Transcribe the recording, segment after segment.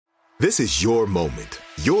This is your moment,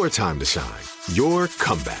 your time to shine, your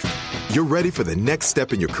comeback. You're ready for the next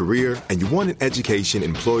step in your career, and you want an education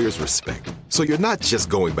employers respect. So you're not just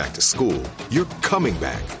going back to school, you're coming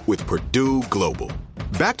back with Purdue Global.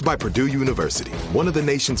 Backed by Purdue University, one of the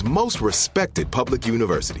nation's most respected public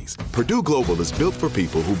universities, Purdue Global is built for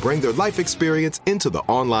people who bring their life experience into the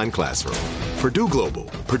online classroom. Purdue Global,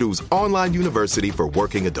 Purdue's online university for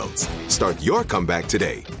working adults. Start your comeback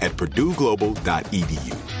today at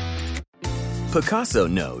purdueglobal.edu. Pacaso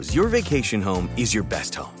knows your vacation home is your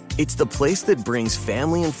best home. It's the place that brings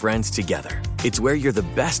family and friends together. It's where you're the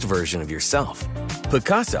best version of yourself.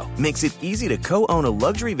 Pacaso makes it easy to co-own a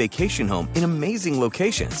luxury vacation home in amazing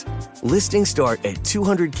locations. Listings start at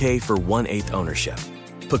 $200K for 1/8 ownership.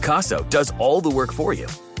 Pacaso does all the work for you.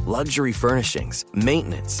 Luxury furnishings,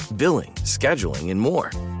 maintenance, billing, scheduling, and more.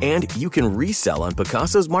 And you can resell on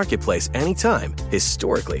Pacaso's marketplace anytime,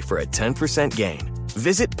 historically for a 10% gain.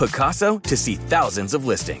 Visit Pacaso to see thousands of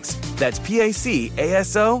listings. That's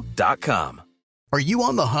PACASO.com. Are you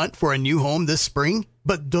on the hunt for a new home this spring,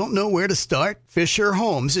 but don't know where to start? Fisher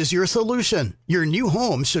Homes is your solution. Your new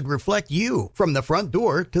home should reflect you, from the front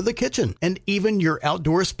door to the kitchen, and even your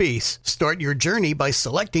outdoor space. Start your journey by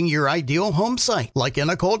selecting your ideal home site, like in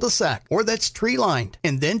a cul-de-sac or that's tree-lined,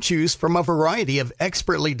 and then choose from a variety of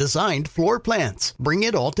expertly designed floor plans. Bring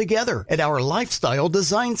it all together at our Lifestyle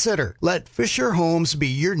Design Center. Let Fisher Homes be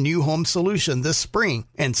your new home solution this spring,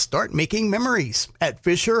 and start making memories at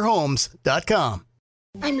FisherHomes.com.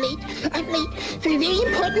 I'm late for a very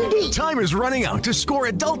important date. Time is running out to score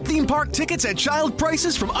adult theme park tickets at child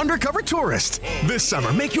prices from Undercover Tourist. This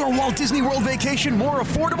summer, make your Walt Disney World vacation more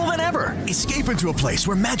affordable than ever. Escape into a place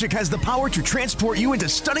where magic has the power to transport you into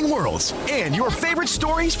stunning worlds and your favorite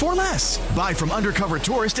stories for less. Buy from Undercover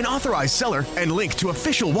Tourist, an authorized seller, and link to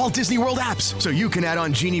official Walt Disney World apps so you can add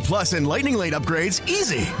on Genie Plus and Lightning Lane upgrades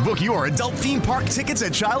easy. Book your adult theme park tickets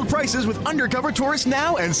at child prices with Undercover Tourist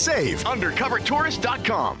now and save. UndercoverTourist.com.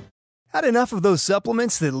 Had enough of those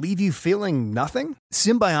supplements that leave you feeling nothing?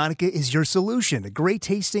 Symbiotica is your solution to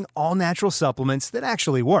great-tasting, all-natural supplements that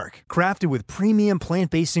actually work. Crafted with premium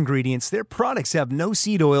plant-based ingredients, their products have no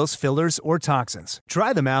seed oils, fillers, or toxins.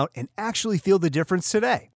 Try them out and actually feel the difference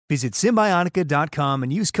today. Visit Symbiotica.com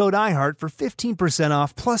and use code IHEART for 15%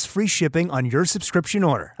 off plus free shipping on your subscription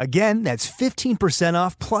order. Again, that's 15%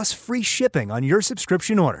 off plus free shipping on your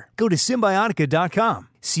subscription order. Go to Symbiotica.com,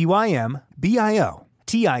 Symbiotica.com.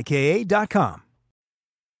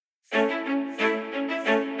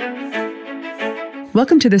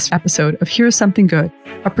 Welcome to this episode of Here's Something Good,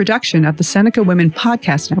 a production of the Seneca Women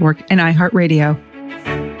Podcast Network and iHeartRadio.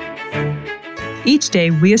 Each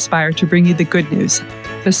day, we aspire to bring you the good news,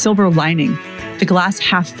 the silver lining, the glass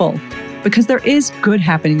half full, because there is good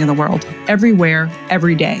happening in the world, everywhere,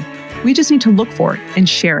 every day. We just need to look for it and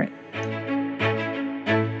share it.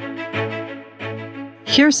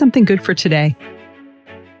 Here's something good for today.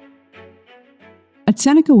 At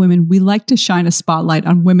Seneca Women, we like to shine a spotlight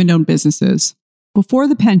on women-owned businesses. Before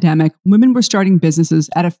the pandemic, women were starting businesses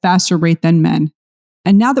at a faster rate than men.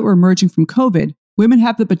 And now that we're emerging from COVID, women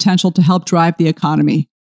have the potential to help drive the economy.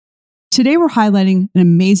 Today, we're highlighting an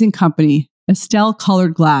amazing company, Estelle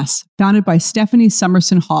Colored Glass, founded by Stephanie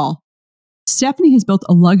Summerson Hall. Stephanie has built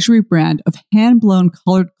a luxury brand of hand-blown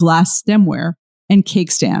colored glass stemware and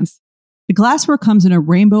cake stands. The glassware comes in a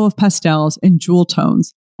rainbow of pastels and jewel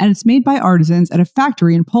tones, and it's made by artisans at a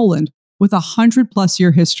factory in Poland with a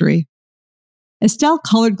 100-plus-year history. Estelle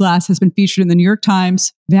Colored Glass has been featured in the New York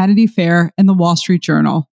Times, Vanity Fair, and the Wall Street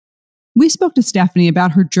Journal. We spoke to Stephanie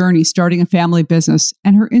about her journey starting a family business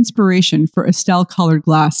and her inspiration for Estelle Colored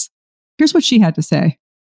Glass. Here's what she had to say.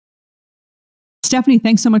 Stephanie,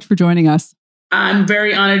 thanks so much for joining us. I'm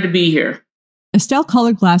very honored to be here. Estelle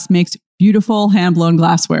Colored Glass makes beautiful hand-blown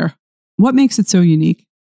glassware. What makes it so unique?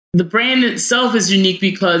 The brand itself is unique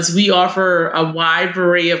because we offer a wide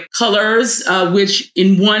array of colors, which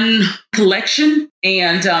in one collection.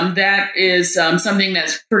 And that is something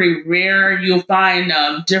that's pretty rare. You'll find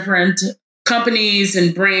different companies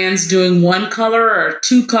and brands doing one color or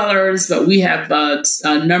two colors, but we have a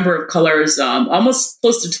number of colors, almost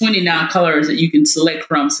close to 29 colors that you can select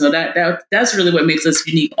from. So that's really what makes us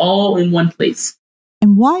unique, all in one place.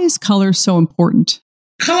 And why is color so important?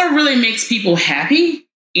 Color really makes people happy.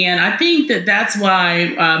 And I think that's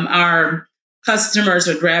why our customers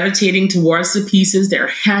are gravitating towards the pieces. They're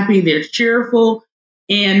happy, they're cheerful.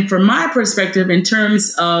 And from my perspective, in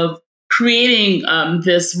terms of creating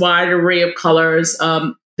this wide array of colors,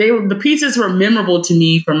 the pieces were memorable to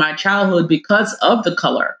me from my childhood because of the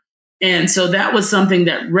color. And so that was something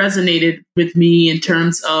that resonated with me in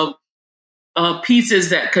terms of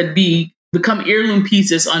pieces that could be become heirloom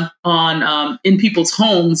pieces on in people's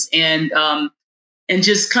homes and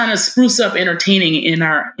just kind of spruce up entertaining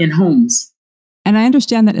in homes. And I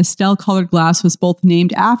understand that Estelle Colored Glass was both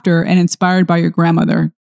named after and inspired by your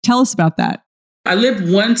grandmother. Tell us about that. I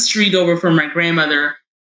lived one street over from my grandmother,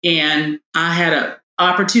 and I had an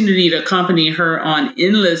opportunity to accompany her on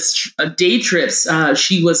endless day trips.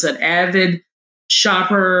 She was an avid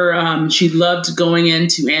shopper. She loved going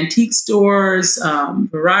into antique stores,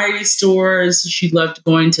 variety stores. She loved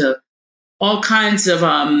going to all kinds of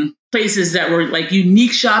places that were like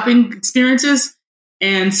unique shopping experiences.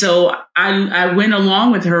 And so I went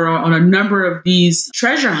along with her on a number of these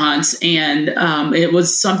treasure hunts. And it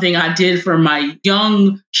was something I did from my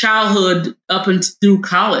young childhood up and through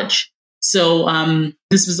college. So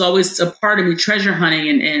this was always a part of me, treasure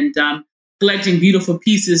hunting and collecting beautiful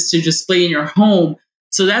pieces to display in your home.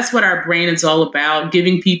 So that's what our brand is all about,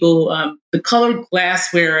 giving people the colored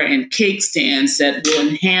glassware and cake stands that will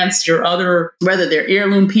enhance your other, whether they're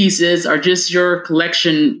heirloom pieces or just your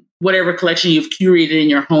collection, whatever collection you've curated in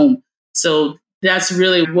your home. So that's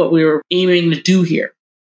really what we were aiming to do here.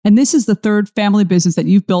 And this is the third family business that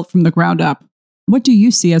you've built from the ground up. What do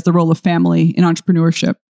you see as the role of family in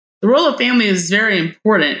entrepreneurship? The role of family is very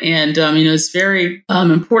important. And, it's very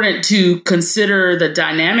important to consider the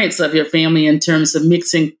dynamics of your family in terms of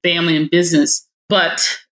mixing family and business. But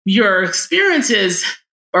your experiences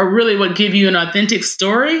are really what give you an authentic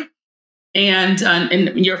story. And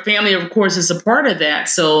your family, of course, is a part of that.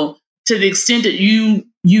 So to the extent that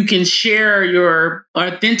you can share your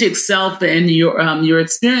authentic self and your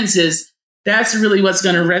experiences, that's really what's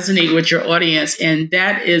going to resonate with your audience. And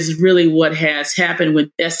that is really what has happened with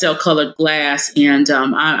Estelle Colored Glass. And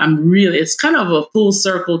it's kind of a full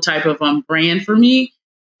circle type of brand for me.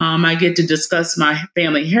 I get to discuss my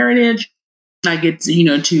family heritage. I get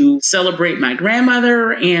to, to celebrate my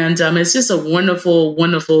grandmother. And it's just a wonderful,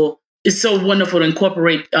 wonderful. It's so wonderful to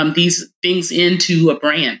incorporate these things into a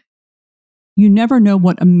brand. You never know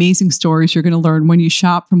what amazing stories you're going to learn when you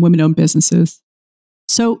shop from women-owned businesses.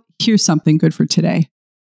 So here's something good for today.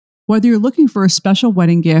 Whether you're looking for a special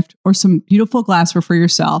wedding gift or some beautiful glassware for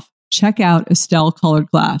yourself, check out Estelle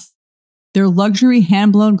Colored Glass. Their luxury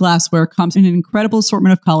hand-blown glassware comes in an incredible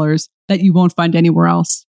assortment of colors that you won't find anywhere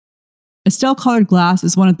else. Estelle Colored Glass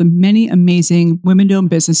is one of the many amazing women-owned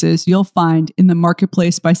businesses you'll find in the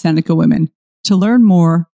marketplace by Seneca Women. To learn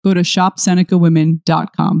more, go to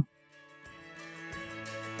shopsenecawomen.com.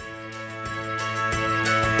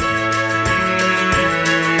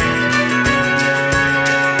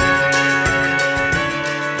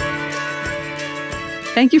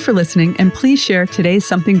 Thank you for listening, and please share today's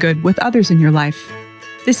Something Good with others in your life.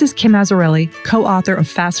 This is Kim Azzarelli, co-author of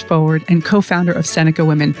Fast Forward and co-founder of Seneca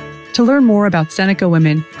Women. To learn more about Seneca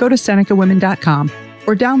Women, go to senecawomen.com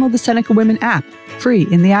or download the Seneca Women app, free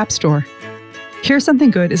in the App Store. Here's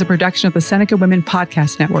Something Good is a production of the Seneca Women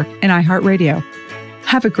Podcast Network and iHeartRadio.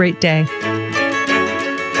 Have a great day.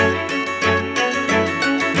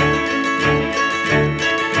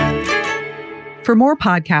 For more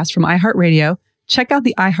podcasts from iHeartRadio, check out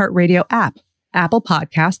the iHeartRadio app, Apple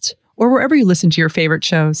Podcasts, or wherever you listen to your favorite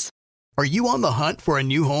shows. Are you on the hunt for a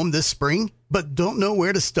new home this spring, but don't know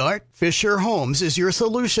where to start? Fisher Homes is your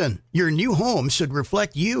solution. Your new home should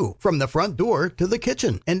reflect you, from the front door to the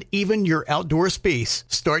kitchen, and even your outdoor space.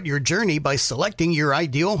 Start your journey by selecting your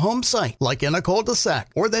ideal home site, like in a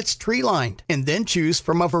cul-de-sac or that's tree-lined, and then choose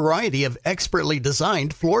from a variety of expertly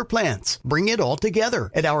designed floor plans. Bring it all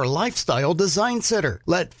together at our Lifestyle Design Center.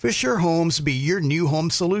 Let Fisher Homes be your new home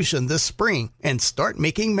solution this spring and start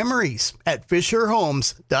making memories at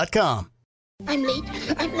FisherHomes.com. I'm late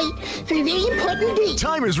for a very important date.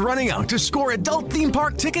 Time is running out to score adult theme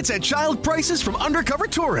park tickets at child prices from Undercover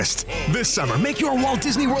Tourist. This summer, make your Walt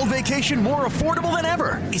Disney World vacation more affordable than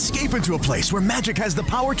ever. Escape into a place where magic has the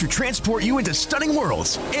power to transport you into stunning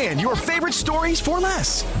worlds and your favorite stories for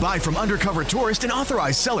less. Buy from Undercover Tourist, an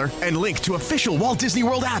authorized seller, and link to official Walt Disney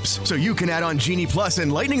World apps so you can add on Genie Plus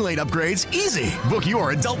and Lightning Lane upgrades easy. Book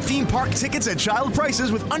your adult theme park tickets at child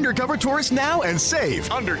prices with Undercover Tourist now and save.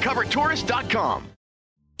 UndercoverTourist.com.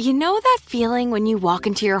 You know that feeling when you walk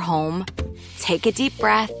into your home, take a deep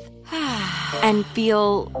breath, and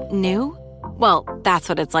feel new? Well, that's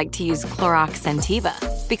what it's like to use Clorox Scentiva.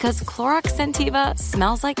 Because Clorox Scentiva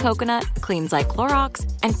smells like coconut, cleans like Clorox,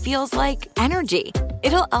 and feels like energy.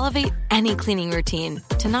 It'll elevate any cleaning routine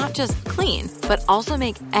to not just clean, but also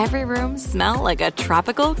make every room smell like a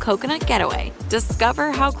tropical coconut getaway.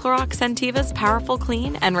 Discover how Clorox Scentiva's powerful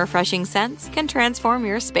clean and refreshing scents can transform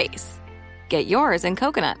your space. Get yours in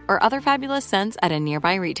coconut or other fabulous scents at a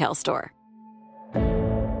nearby retail store.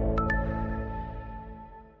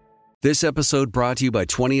 This episode brought to you by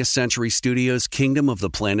 20th Century Studios' Kingdom of the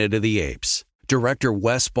Planet of the Apes. Director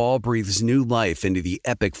Wes Ball breathes new life into the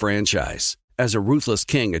epic franchise. As a ruthless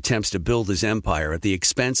king attempts to build his empire at the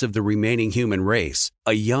expense of the remaining human race,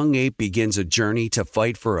 a young ape begins a journey to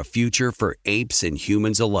fight for a future for apes and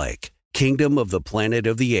humans alike. Kingdom of the Planet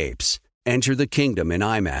of the Apes. Enter the kingdom in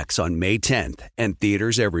IMAX on May 10th and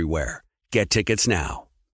theaters everywhere. Get tickets now.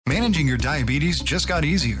 Managing your diabetes just got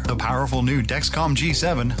easier. The powerful new Dexcom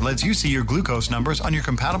G7 lets you see your glucose numbers on your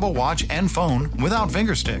compatible watch and phone without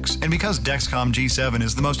finger sticks. And because Dexcom G7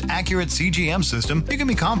 is the most accurate CGM system, you can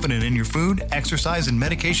be confident in your food, exercise, and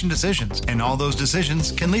medication decisions. And all those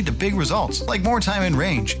decisions can lead to big results, like more time in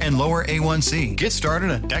range and lower A1C. Get started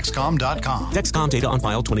at Dexcom.com. Dexcom data on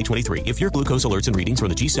file 2023. If your glucose alerts and readings from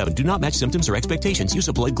the G7 do not match symptoms or expectations, use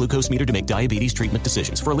a blood glucose meter to make diabetes treatment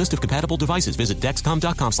decisions. For a list of compatible devices, visit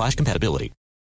Dexcom.com/compatibility.